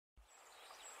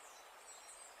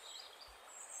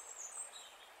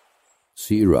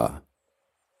Sirah,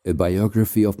 a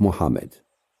biography of Muhammad,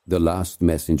 the last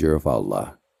messenger of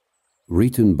Allah,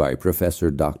 written by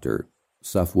Professor Dr.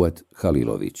 Safwat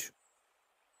Khalilovich.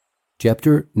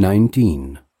 Chapter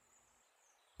 19.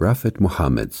 Prophet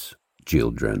Muhammad's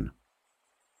Children.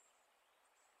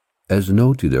 As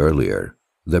noted earlier,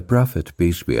 the Prophet,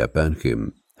 peace be upon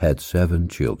him, had 7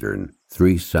 children,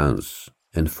 3 sons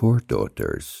and 4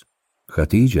 daughters.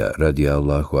 Khadija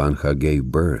radiallahu anha gave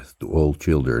birth to all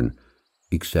children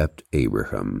except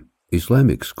Abraham.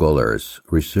 Islamic scholars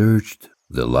researched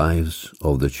the lives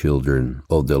of the children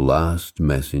of the last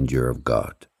messenger of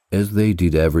God, as they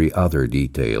did every other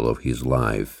detail of his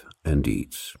life and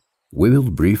deeds. We will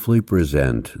briefly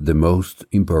present the most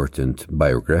important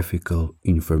biographical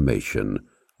information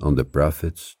on the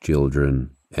Prophet's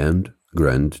children and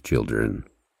grandchildren.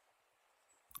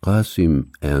 Qasim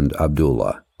and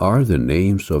Abdullah are the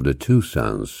names of the 2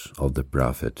 sons of the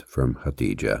Prophet from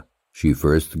Khadija. She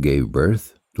first gave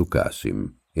birth to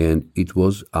Qasim, and it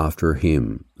was after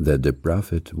him that the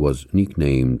Prophet was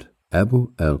nicknamed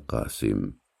Abu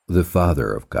al-Qasim, the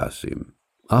father of Qasim.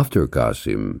 After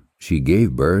Qasim, she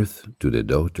gave birth to the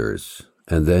daughters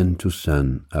and then to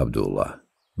son Abdullah.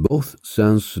 Both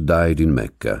sons died in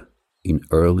Mecca in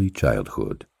early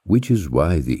childhood, which is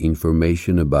why the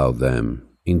information about them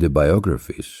in the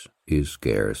biographies is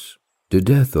scarce. The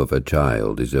death of a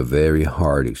child is a very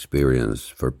hard experience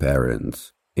for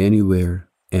parents, anywhere,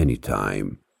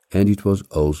 anytime, and it was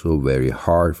also very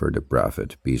hard for the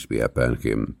Prophet, peace be upon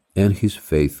him, and his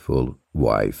faithful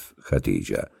wife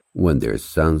Khadija, when their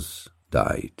sons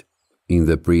died. In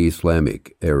the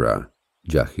pre-Islamic era,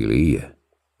 Jahiliyyah,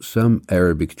 some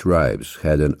Arabic tribes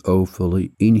had an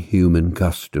awfully inhuman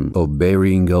custom of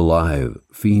burying alive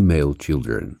female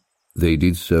children. They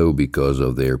did so because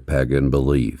of their pagan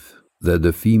belief that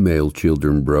the female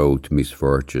children brought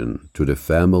misfortune to the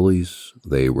families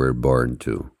they were born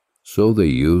to. So they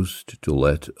used to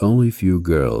let only few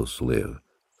girls live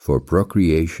for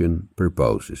procreation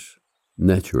purposes.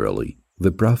 Naturally,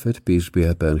 the Prophet, peace be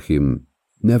upon him,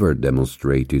 never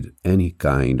demonstrated any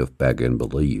kind of pagan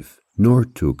belief, nor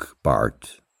took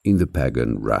part in the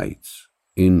pagan rites.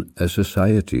 In a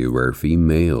society where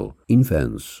female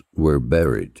infants were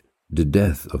buried, the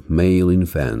death of male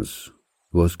infants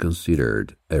was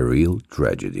considered a real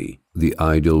tragedy. The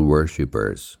idol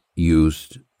worshippers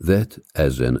used that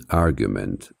as an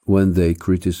argument when they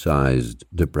criticized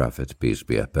the Prophet, peace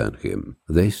be upon him.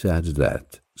 They said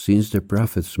that since the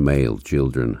Prophet's male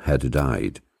children had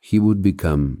died, he would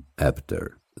become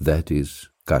abtar, that is,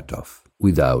 cut off,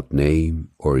 without name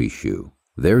or issue.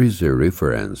 There is a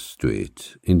reference to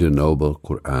it in the Noble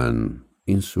Quran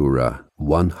in Surah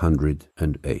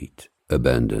 108,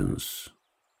 Abundance.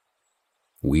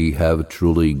 We have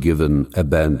truly given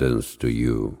abundance to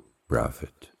you,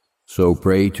 Prophet. So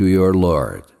pray to your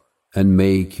Lord and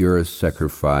make your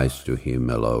sacrifice to him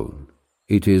alone.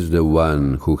 It is the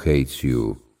one who hates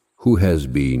you, who has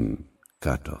been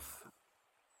cut off.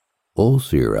 All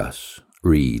seerahs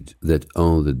read that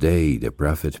on the day the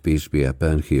Prophet, peace be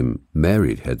upon him,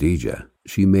 married Khadija,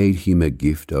 she made him a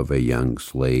gift of a young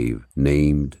slave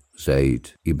named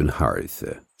Zayd ibn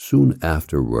Haritha. Soon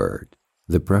afterward,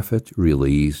 the Prophet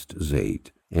released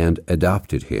Zayd and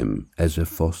adopted him as a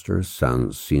foster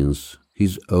son since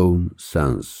his own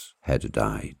sons had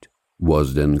died.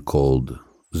 Was then called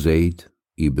Zayd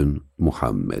ibn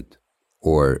Muhammad,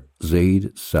 or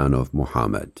Zayd son of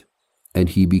Muhammad, and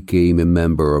he became a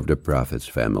member of the Prophet's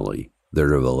family. The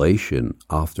revelation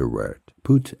afterward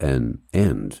put an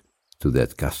end to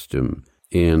that custom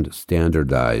and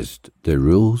standardized the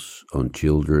rules on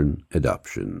children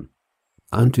adoption.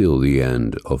 Until the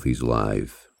end of his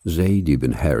life, Zayd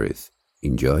ibn Harith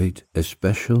enjoyed a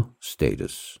special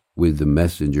status with the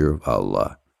Messenger of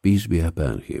Allah, peace be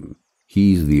upon him.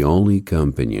 He is the only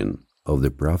companion of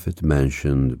the Prophet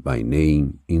mentioned by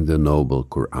name in the Noble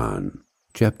Quran,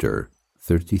 chapter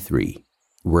 33,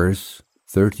 verse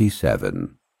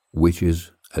 37, which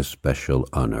is a special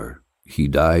honor. He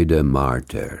died a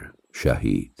martyr,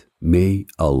 Shahid. May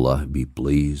Allah be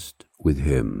pleased with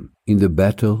him in the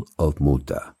Battle of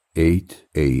Muta, 8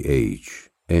 AH,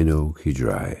 Anno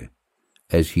Hijrae,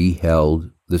 as he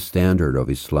held the standard of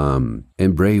Islam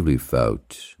and bravely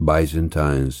fought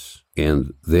Byzantines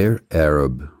and their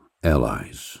Arab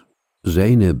allies.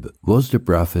 Zainab was the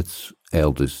Prophet's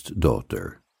eldest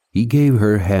daughter. He gave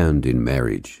her hand in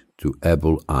marriage to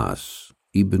Abul As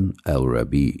ibn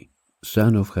al-Rabi,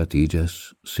 son of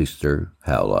Khadija's sister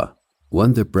Hala.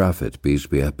 When the Prophet, peace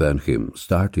be upon him,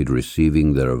 started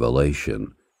receiving the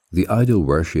revelation, the idol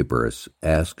worshippers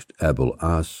asked Abul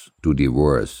As to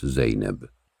divorce Zainab,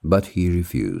 but he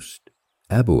refused.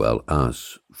 Abu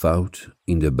al-As fought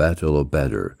in the Battle of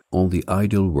Badr on the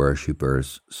idol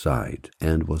worshippers' side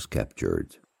and was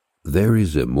captured. There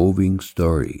is a moving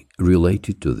story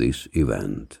related to this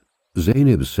event.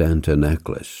 Zainab sent a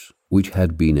necklace, which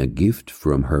had been a gift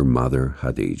from her mother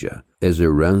Khadija, as a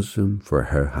ransom for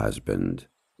her husband.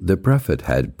 The Prophet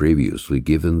had previously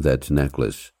given that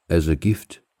necklace as a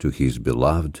gift to his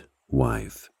beloved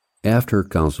wife. After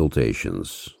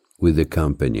consultations with the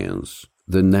companions,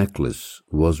 the necklace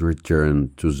was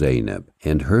returned to Zainab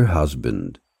and her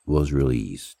husband was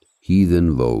released. He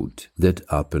then vowed that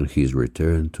upon his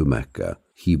return to Mecca,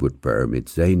 he would permit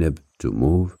Zainab to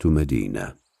move to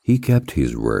Medina. He kept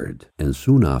his word, and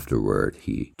soon afterward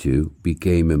he, too,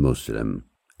 became a Muslim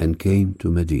and came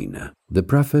to Medina. The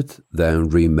Prophet then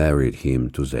remarried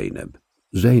him to Zainab.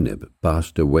 Zainab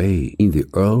passed away in the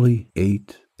early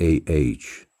 8th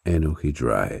AH Anno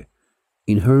Hijri.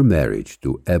 In her marriage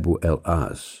to Abu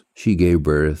al-As, she gave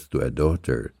birth to a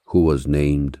daughter who was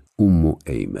named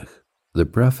Ayman. The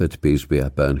Prophet, peace be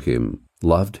upon him,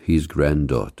 loved his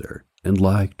granddaughter and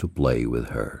liked to play with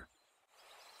her.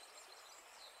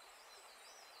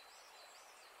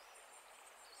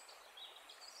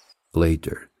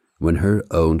 Later, when her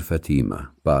own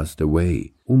Fatima passed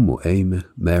away, Ayman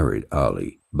married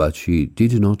Ali, but she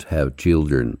did not have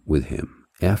children with him.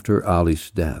 After Ali's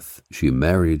death, she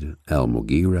married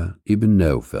al-Mughira ibn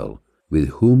Nawfal, with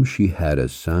whom she had a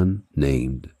son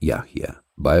named Yahya.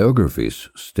 Biographies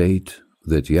state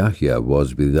that Yahya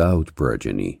was without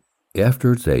progeny.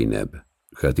 After Zainab,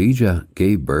 Khadija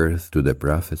gave birth to the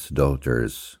Prophet's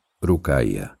daughters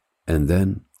Ruqayya and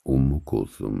then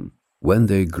Kulthum. When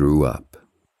they grew up,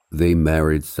 they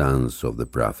married sons of the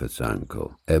Prophet's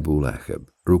uncle, Abu Lahab.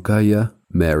 Ruqayya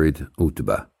married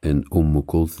Utbah, and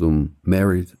Kulthum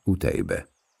married Utaybah.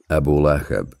 Abu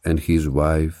Lahab and his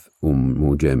wife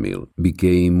Jamil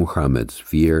became Muhammad's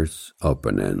fierce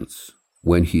opponents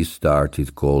when he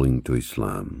started calling to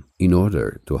Islam. In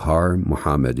order to harm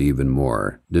Muhammad even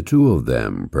more, the two of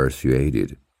them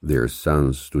persuaded their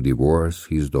sons to divorce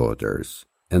his daughters,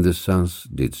 and the sons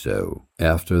did so.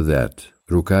 After that,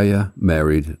 Ruqayya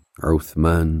married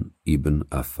Uthman ibn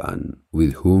Affan,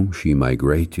 with whom she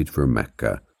migrated from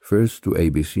Mecca, first to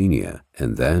Abyssinia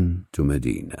and then to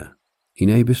Medina. In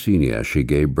Abyssinia she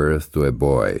gave birth to a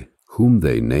boy, whom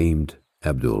they named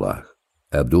Abdullah.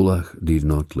 Abdullah did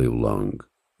not live long.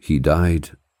 He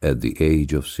died at the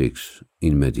age of 6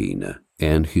 in Medina,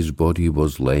 and his body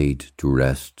was laid to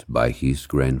rest by his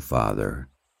grandfather,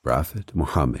 Prophet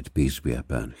Muhammad, peace be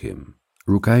upon him.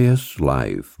 Ruqayya's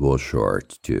life was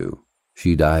short too.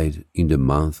 She died in the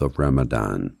month of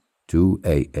Ramadan, 2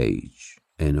 AH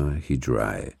Anno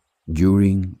Hijri,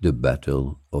 during the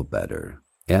Battle of Badr.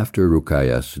 After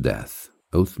Ruqayya's death,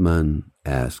 Uthman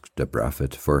asked the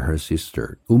Prophet for her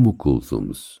sister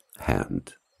Kulthum's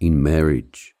hand in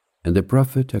marriage, and the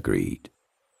Prophet agreed.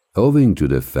 Owing to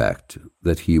the fact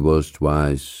that he was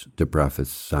twice the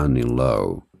Prophet's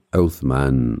son-in-law,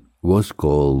 Uthman was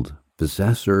called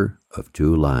possessor of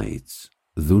two lights,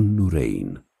 Dhun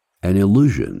Nurayn, an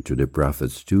allusion to the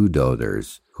Prophet's two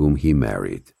daughters whom he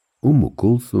married.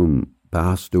 Kulthum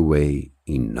passed away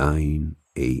in 9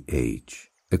 AH.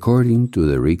 According to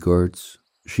the records,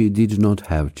 she did not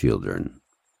have children.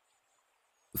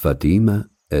 Fatima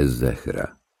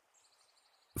az-Zahra.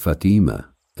 Fatima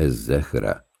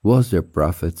az-Zahra was the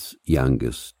Prophet's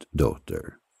youngest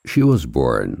daughter. She was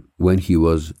born when he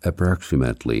was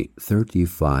approximately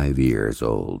 35 years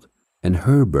old, and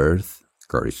her birth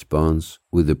corresponds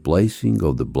with the placing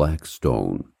of the black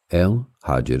stone,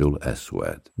 El-Hajar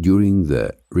al-Aswad, during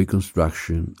the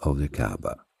reconstruction of the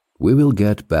Kaaba. We will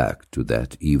get back to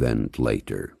that event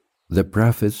later. The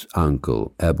Prophet's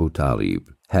uncle Abu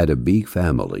Talib had a big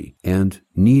family and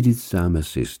needed some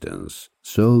assistance,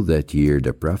 so that year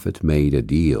the Prophet made a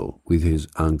deal with his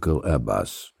uncle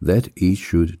Abbas that each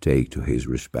should take to his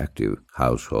respective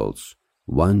households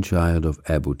one child of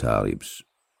Abu Talib's.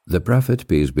 The Prophet,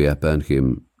 peace be upon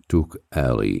him, took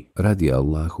Ali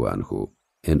radiallahu anhu,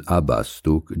 and Abbas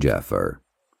took Jafar.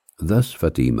 Thus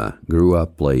Fatima grew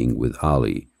up playing with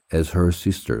Ali, as her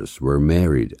sisters were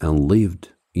married and lived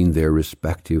in their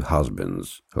respective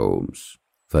husbands' homes.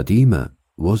 Fatima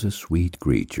was a sweet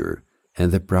creature,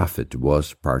 and the Prophet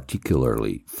was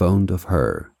particularly fond of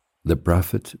her. The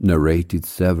Prophet narrated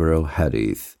several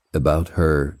hadith about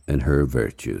her and her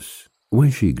virtues.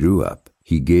 When she grew up,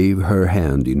 he gave her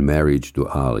hand in marriage to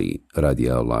Ali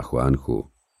radiallahu anhu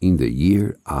in the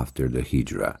year after the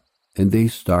Hijrah, and they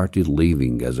started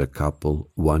living as a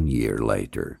couple 1 year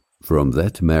later. From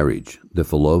that marriage, the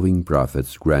following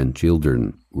Prophet's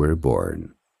grandchildren were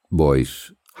born: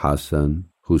 boys Hassan,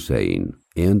 Hussein,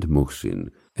 and Muhsin,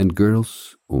 and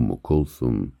girls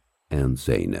Kulthum and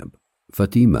Zainab.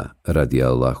 Fatima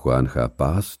radiallahu anha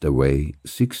passed away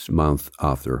 6 months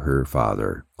after her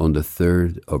father, on the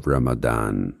 3rd of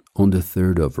Ramadan,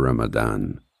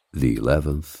 the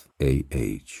 11th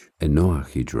AH, and Noah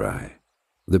Hijrai.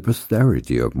 The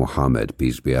posterity of Muhammad,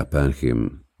 peace be upon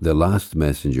him, the last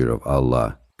messenger of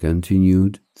Allah,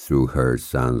 continued through her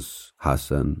sons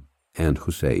Hassan and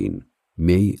Hussein.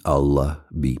 May Allah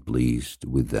be pleased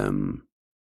with them.